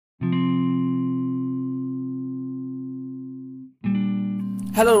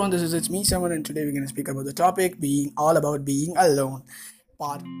Hello everyone, this is it's me Simon, and today we're going to speak about the topic being all about being alone,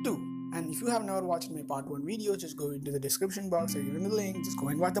 part 2. And if you have never watched my part 1 video, just go into the description box or even the link, just go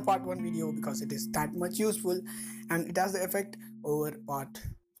and watch the part 1 video because it is that much useful and it has the effect over part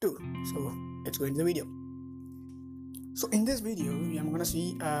 2. So let's go into the video. So in this video, I'm gonna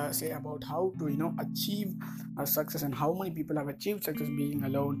say about how to achieve a success and how many people have achieved success being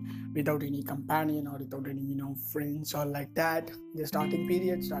alone without any companion or without any friends or like that. The starting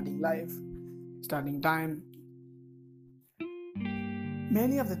period, starting life, starting time.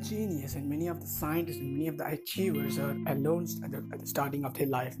 Many of the genius and many of the scientists and many of the achievers are alone at the starting of their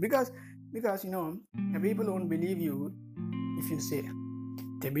life because the people won't believe you if you say.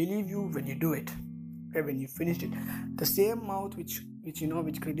 They believe you when you do it. Okay, when you finished it, the same mouth which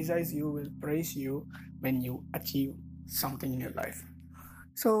criticize you will praise you when you achieve something in your life.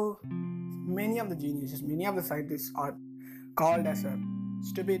 So many of the geniuses, many of the scientists are called as a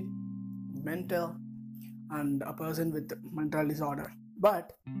stupid, mental, and a person with mental disorder.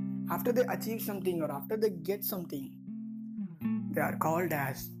 But after they achieve something or after they get something, they are called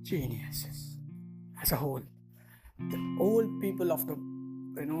as geniuses as a whole. The old people of the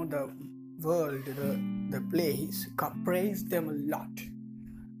world, the place, praise them a lot.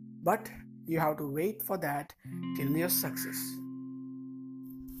 But you have to wait for that till your success.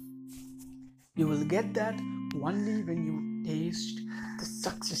 You will get that only when you taste the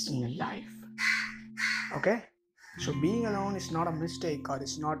success in your life. Okay? So being alone is not a mistake, or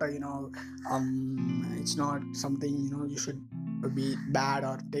it's not it's not something you should be bad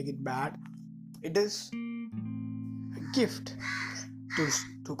or take it bad. It is a gift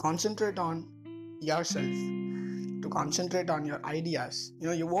to concentrate on yourself, to concentrate on your ideas.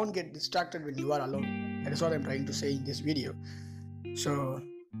 You won't get distracted when you are alone. That is what I'm trying to say in this video. So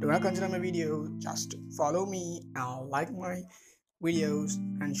do not consider my video, just follow me and like my videos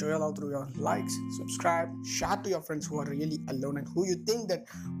and show your love through your likes, subscribe, share to your friends who are really alone and who you think that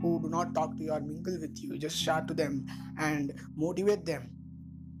who do not talk to you or mingle with you. Just share to them and motivate them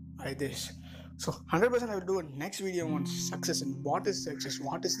by this. So 100% I will do a next video on success and what is success,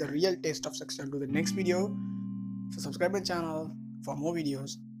 what is the real taste of success. I'll do the next video. So subscribe my channel for more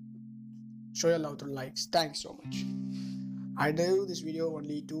videos. Show your love through likes. Thanks so much. I do this video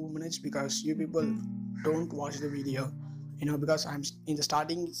only 2 minutes because you people don't watch the video, because I'm in the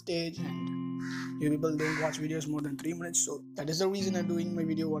starting stage and you people don't watch videos more than 3 minutes. So that is the reason I'm doing my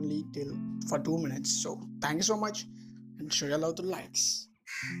video only for 2 minutes. So thank you so much and show your love through likes.